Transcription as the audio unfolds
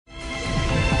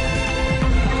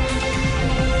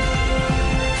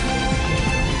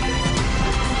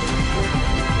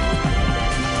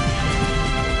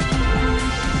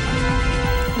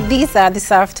These are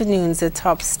this afternoon's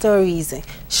top stories.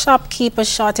 Shopkeeper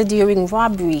shot during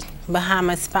robbery.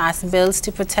 Bahamas pass bills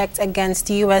to protect against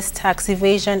U.S. tax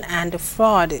evasion and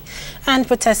fraud. And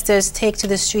protesters take to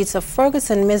the streets of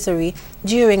Ferguson, Missouri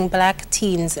during Black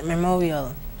Teens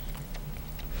Memorial.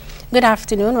 Good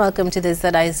afternoon. Welcome to the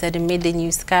ZIZ Mid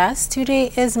newscast.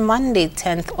 Today is Monday,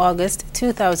 10th August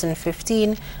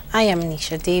 2015. I am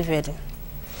Nisha David.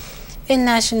 In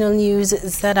national news,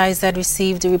 ZIZ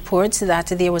received reports that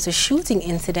there was a shooting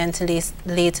incident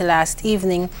late last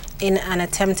evening in an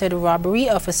attempted robbery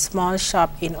of a small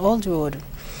shop in Old Road.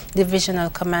 Divisional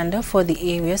Commander for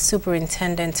the area,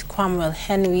 Superintendent Cromwell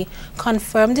Henry,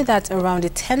 confirmed that around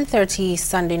 10:30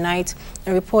 Sunday night,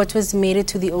 a report was made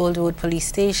to the Old Road Police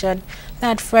Station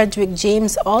that Frederick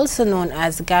James, also known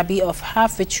as Gabby of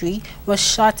Half-a-Tree, was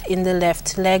shot in the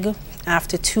left leg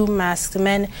after two masked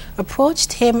men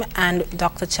approached him and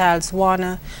Dr. Charles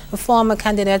Warner, a former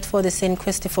candidate for the St.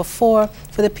 Christopher IV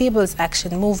for the People's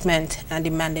Action Movement, and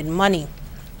demanded money.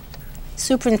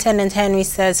 Superintendent Henry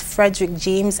says Frederick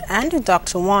James and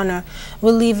Dr. Warner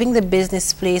were leaving the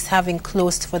business place, having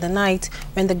closed for the night,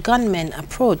 when the gunmen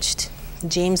approached.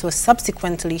 James was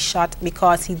subsequently shot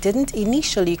because he didn't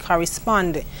initially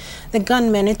correspond. The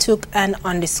gunmen took an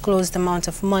undisclosed amount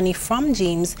of money from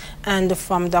James, and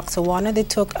from Dr. Warner they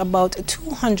took about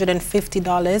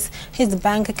 $250, his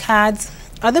bank cards,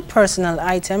 other personal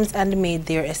items, and made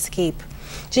their escape.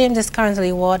 James is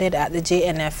currently warded at the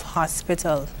JNF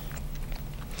hospital.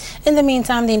 In the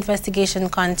meantime, the investigation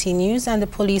continues, and the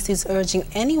police is urging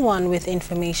anyone with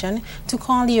information to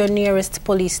call your nearest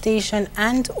police station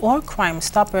and/or Crime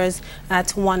Stoppers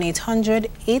at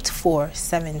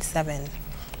 1-800-8477.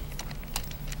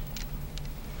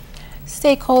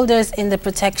 Stakeholders in the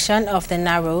protection of the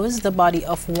Narrows, the body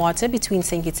of water between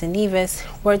St. Kitts and Nevis,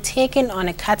 were taken on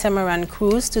a catamaran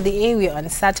cruise to the area on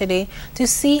Saturday to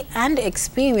see and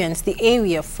experience the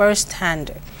area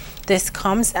firsthand. This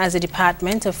comes as the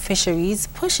Department of Fisheries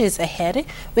pushes ahead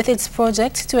with its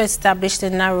project to establish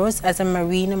the Narrows as a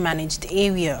marine-managed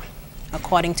area.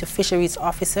 According to Fisheries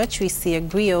Officer Tricia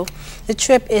Griot, the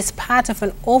trip is part of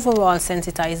an overall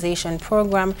sensitization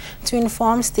program to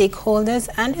inform stakeholders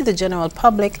and the general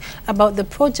public about the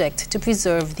project to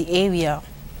preserve the area.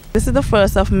 This is the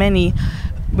first of many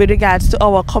with regards to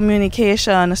our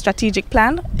communication strategic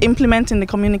plan, implementing the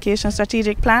communication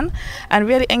strategic plan, and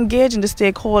really engaging the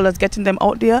stakeholders, getting them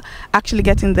out there, actually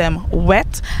getting them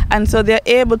wet, and so they're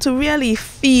able to really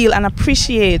feel and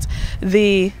appreciate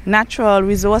the natural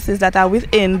resources that are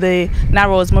within the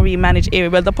Narrows Marine Managed Area,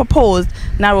 well, the proposed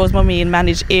Narrows Marine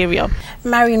Managed Area.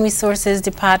 Marine Resources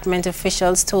Department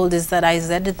officials told the ZIZ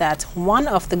that one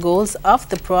of the goals of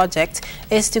the project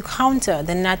is to counter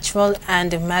the natural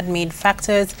and man-made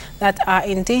factors that are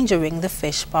endangering the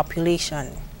fish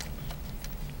population.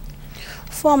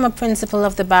 Former principal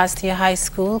of the Bastia High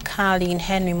School, Carleen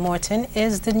Henry Morton,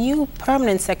 is the new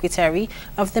permanent secretary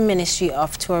of the Ministry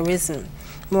of Tourism.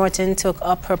 Morton took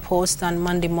up her post on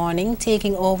Monday morning,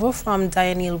 taking over from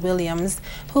Dianelle Williams,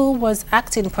 who was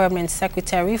acting permanent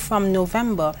secretary from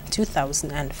November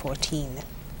 2014.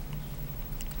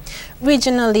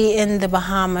 Regionally in the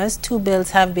Bahamas, two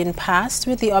bills have been passed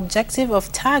with the objective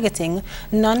of targeting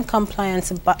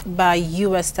non-compliance by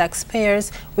U.S.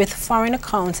 taxpayers with foreign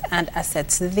accounts and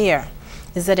assets there.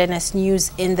 ZNS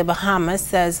News in the Bahamas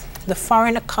says the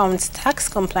Foreign Accounts Tax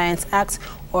Compliance Act,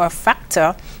 or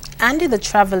FACTA, and the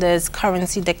Traveler's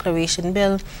Currency Declaration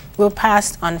Bill were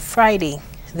passed on Friday.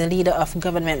 The leader of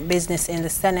government business in the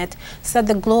Senate said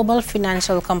the global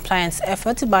financial compliance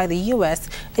effort by the U.S.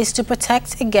 is to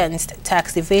protect against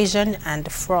tax evasion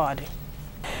and fraud.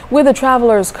 With the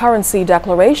Traveler's Currency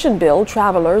Declaration Bill,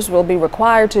 travelers will be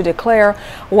required to declare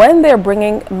when they're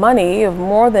bringing money of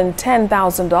more than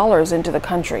 $10,000 into the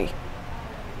country.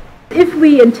 If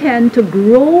we intend to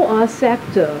grow our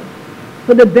sector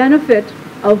for the benefit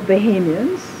of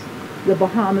Bahamians, the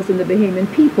Bahamas and the Bahamian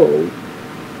people,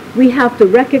 we have to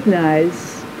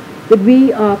recognize that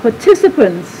we are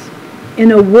participants in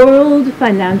a world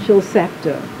financial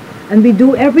sector, and we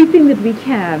do everything that we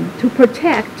can to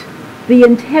protect the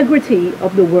integrity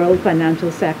of the world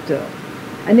financial sector.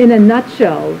 And in a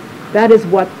nutshell, that is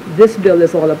what this bill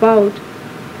is all about,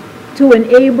 to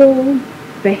enable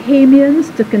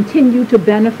Bahamians to continue to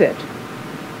benefit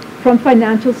from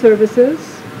financial services,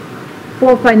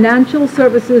 for financial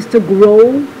services to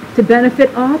grow, to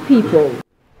benefit our people.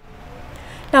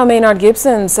 Now, Maynard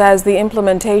Gibson says the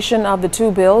implementation of the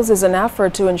two bills is an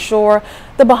effort to ensure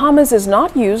the Bahamas is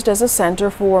not used as a center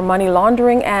for money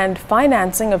laundering and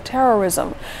financing of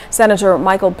terrorism. Senator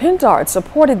Michael Pintard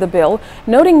supported the bill,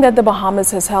 noting that the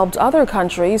Bahamas has helped other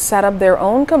countries set up their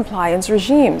own compliance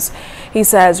regimes. He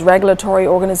says regulatory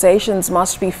organizations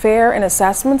must be fair in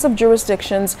assessments of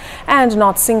jurisdictions and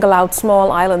not single out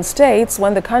small island states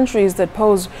when the countries that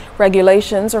pose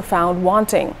regulations are found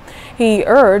wanting. He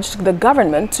urged the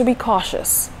government to be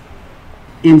cautious.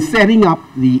 In setting up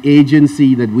the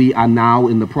agency that we are now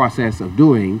in the process of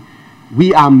doing,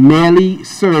 we are merely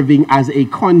serving as a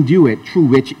conduit through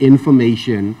which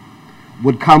information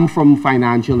would come from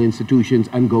financial institutions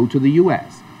and go to the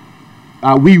U.S.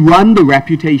 We run the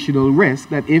reputational risk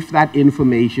that if that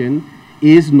information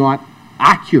is not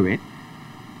accurate,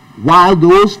 while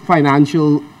those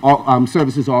financial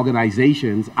services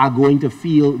organizations are going to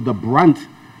feel the brunt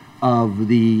of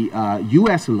the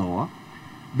U.S. law,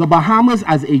 the Bahamas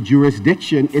as a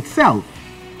jurisdiction itself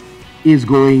is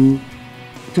going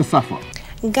to suffer.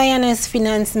 Guyana's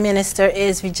finance minister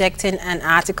is rejecting an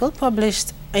article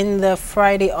published in the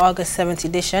Friday, August 7th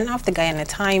edition of the Guyana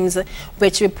Times,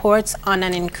 which reports on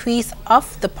an increase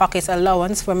of the pocket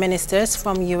allowance for ministers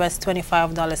from US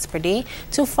 $25 per day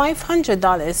to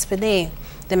 $500 per day.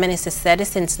 The minister said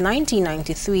since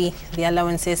 1993, the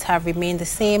allowances have remained the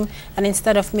same, and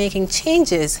instead of making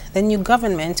changes, the new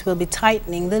government will be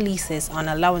tightening the leases on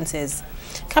allowances.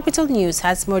 Capital News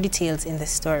has more details in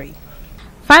this story.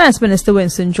 Finance Minister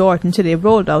Winston Jordan today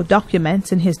rolled out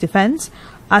documents in his defense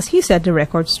as he set the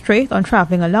record straight on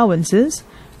traveling allowances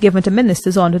given to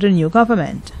ministers under the new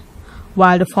government.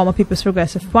 While the former People's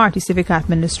Progressive Party Civic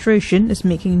Administration is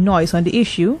making noise on the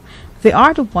issue, they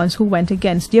are the ones who went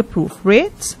against the approved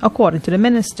rates, according to the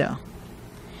minister.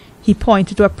 He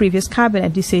pointed to a previous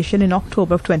cabinet decision in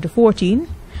October of 2014,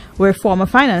 where former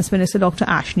Finance Minister Dr.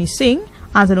 Ashney Singh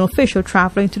and an official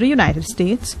traveling to the United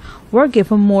States were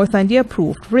given more than the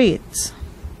approved rates.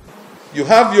 You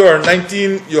have your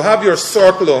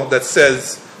circular that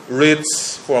says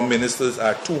rates for ministers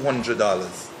are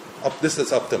 $200. This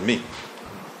is up to me.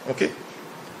 Okay?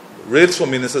 Rates for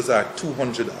ministers are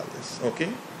 $200. Okay?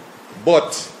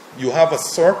 But you have a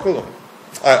circular,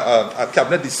 a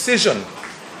cabinet decision,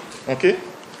 okay,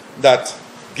 that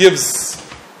gives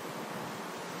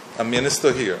a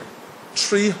minister here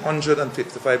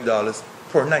 $355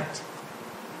 per night.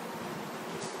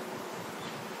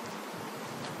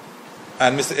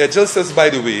 And Mr. Edgell says, by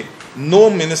the way, no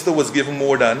minister was given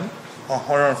more than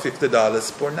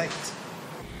 $150 per night.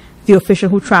 The official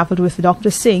who traveled with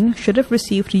Dr. Singh should have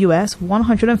received US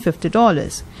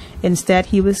 $150. Instead,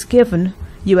 he was given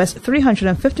US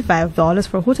 $355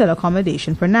 for hotel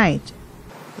accommodation per night.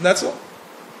 That's all.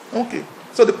 Okay.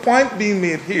 So the point being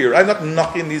made here, I'm not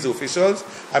knocking these officials.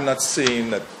 I'm not saying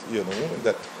that,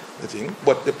 that the thing.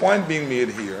 But the point being made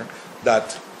here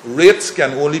that rates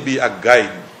can only be a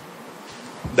guide.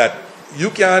 That you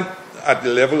can't, at the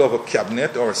level of a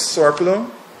cabinet or a circular,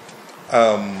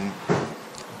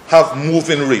 have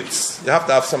moving rates. You have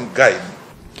to have some guide.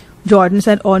 Jordan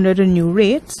said under the new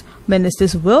rates,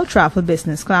 ministers will travel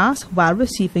business class while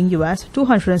receiving US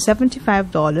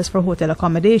 $275 for hotel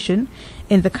accommodation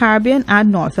in the Caribbean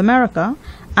and North America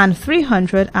and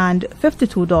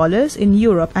 $352 in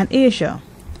Europe and Asia.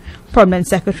 Permanent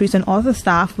secretaries and other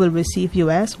staff will receive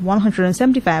US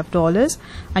 $175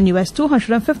 and US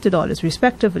 $250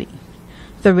 respectively.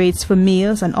 The rates for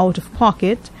meals and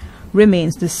out-of-pocket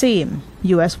remains the same,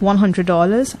 US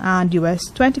 $100 and US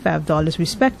 $25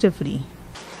 respectively.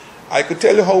 I could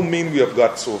tell you how mean we have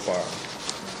got so far.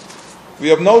 We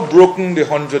have now broken the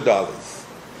 $100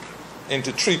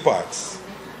 into three parts.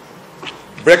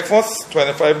 Breakfast,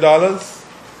 $25,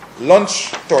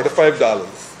 lunch,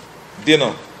 $35,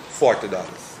 dinner, $40.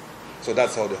 So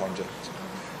that's how the 100.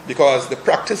 Because the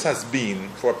practice has been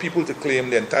for people to claim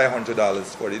the entire $100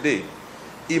 for the day,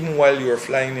 even while you are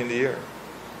flying in the air.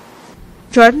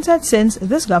 Jordan said since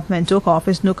this government took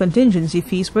office, no contingency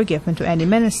fees were given to any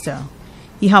minister.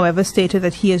 He, however, stated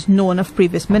that he has known of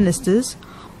previous ministers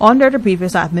under the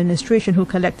previous administration who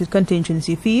collected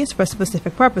contingency fees for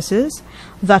specific purposes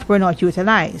that were not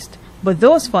utilized. But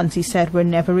those funds, he said, were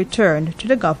never returned to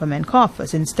the government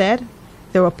coffers. Instead,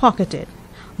 they were pocketed.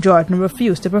 Jordan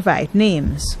refused to provide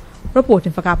names.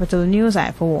 Reporting for Capital News,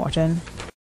 Ivor Wharton.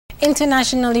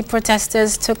 Internationally,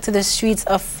 protesters took to the streets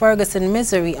of Ferguson,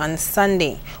 Missouri on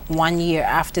Sunday, 1 year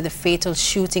after the fatal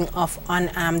shooting of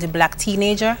unarmed black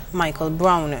teenager Michael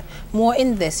Brown. More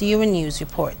in this Euronews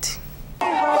report.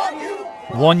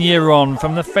 1 year on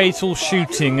from the fatal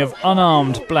shooting of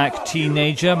unarmed black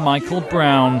teenager Michael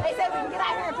Brown.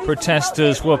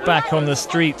 Protesters were back on the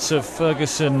streets of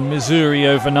Ferguson, Missouri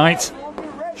overnight.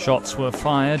 Shots were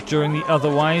fired during the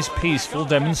otherwise peaceful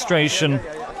demonstration.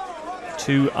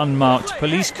 2 unmarked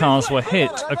police cars were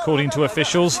hit, according to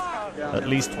officials. At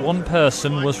least 1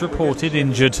 person was reported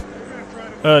injured.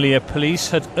 Earlier, police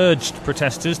had urged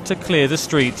protesters to clear the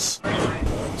streets.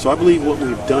 So I believe what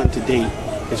we've done to date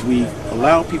is we've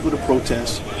allowed people to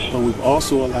protest, but we've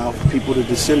also allowed people to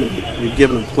disseminate. We've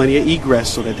given them plenty of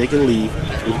egress so that they can leave.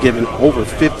 We've given over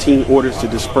 15 orders to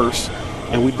disperse,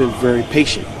 and we've been very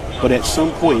patient. But at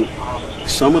some point,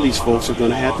 some of these folks are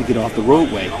going to have to get off the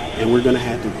roadway, and we're going to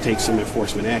have to take some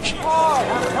enforcement action.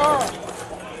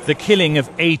 The killing of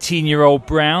 18-year-old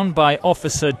Brown by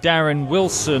Officer Darren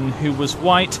Wilson, who was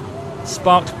white,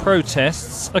 sparked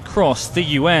protests across the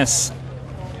U.S.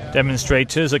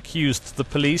 Demonstrators accused the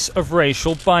police of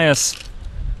racial bias.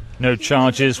 No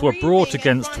charges were brought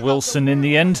against Wilson in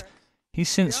the end. He's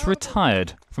since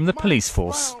retired from the police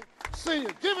force.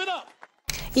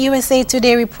 USA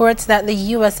Today reports that the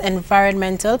U.S.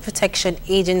 Environmental Protection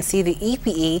Agency, the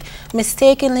EPA,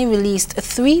 mistakenly released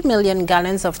 3 million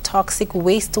gallons of toxic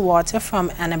wastewater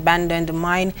from an abandoned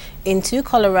mine into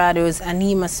Colorado's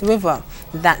Animas River.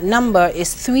 That number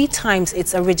is 3 times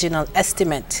its original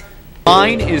estimate.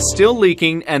 Mine is still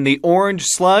leaking and the orange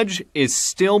sludge is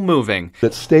still moving.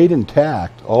 It stayed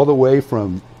intact all the way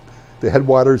from the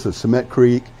headwaters of Cement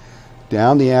Creek,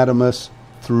 down the Animas,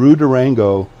 through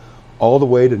Durango, all the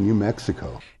way to New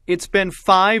Mexico. It's been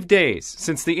 5 days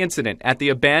since the incident at the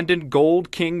abandoned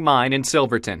Gold King mine in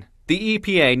Silverton. The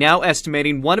EPA now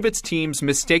estimating one of its teams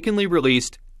mistakenly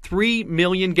released 3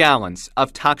 million gallons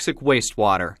of toxic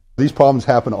wastewater. These problems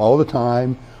happen all the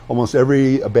time. Almost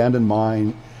every abandoned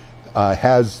mine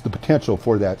has the potential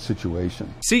for that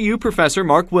situation. CU professor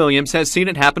Mark Williams has seen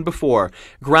it happen before.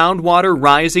 Groundwater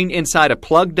rising inside a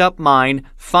plugged-up mine,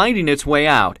 finding its way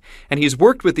out. And he's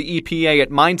worked with the EPA at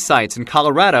mine sites in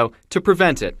Colorado to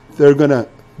prevent it. They're going to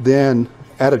then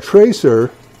add a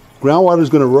tracer, groundwater is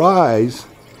going to rise,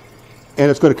 and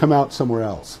it's going to come out somewhere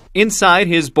else. Inside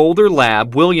his Boulder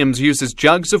lab, Williams uses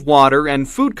jugs of water and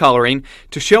food coloring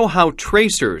to show how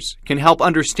tracers can help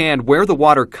understand where the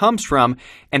water comes from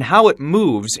and how it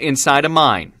moves inside a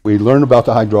mine. We learn about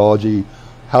the hydrology,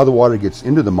 how the water gets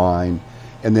into the mine,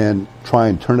 and then try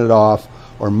and turn it off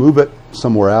or move it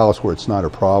somewhere else where it's not a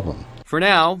problem. For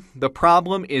now, the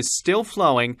problem is still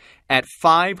flowing at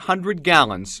 500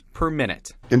 gallons per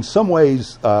minute. In some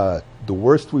ways, the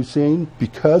worst we've seen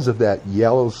because of that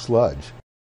yellow sludge.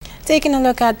 Taking a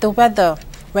look at the weather.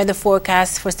 Weather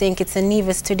forecast for St. Kitts and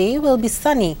Nevis today will be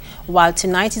sunny, while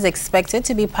tonight is expected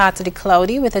to be partly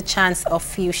cloudy with a chance of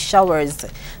few showers.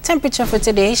 Temperature for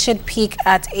today should peak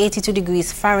at 82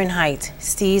 degrees Fahrenheit.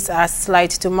 Seas are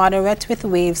slight to moderate with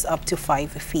waves up to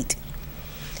 5 feet.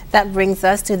 That brings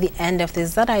us to the end of the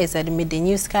ZIZ Midday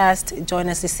Newscast. Join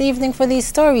us this evening for these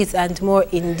stories and more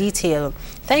in detail.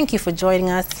 Thank you for joining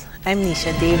us. I'm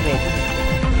Nisha David.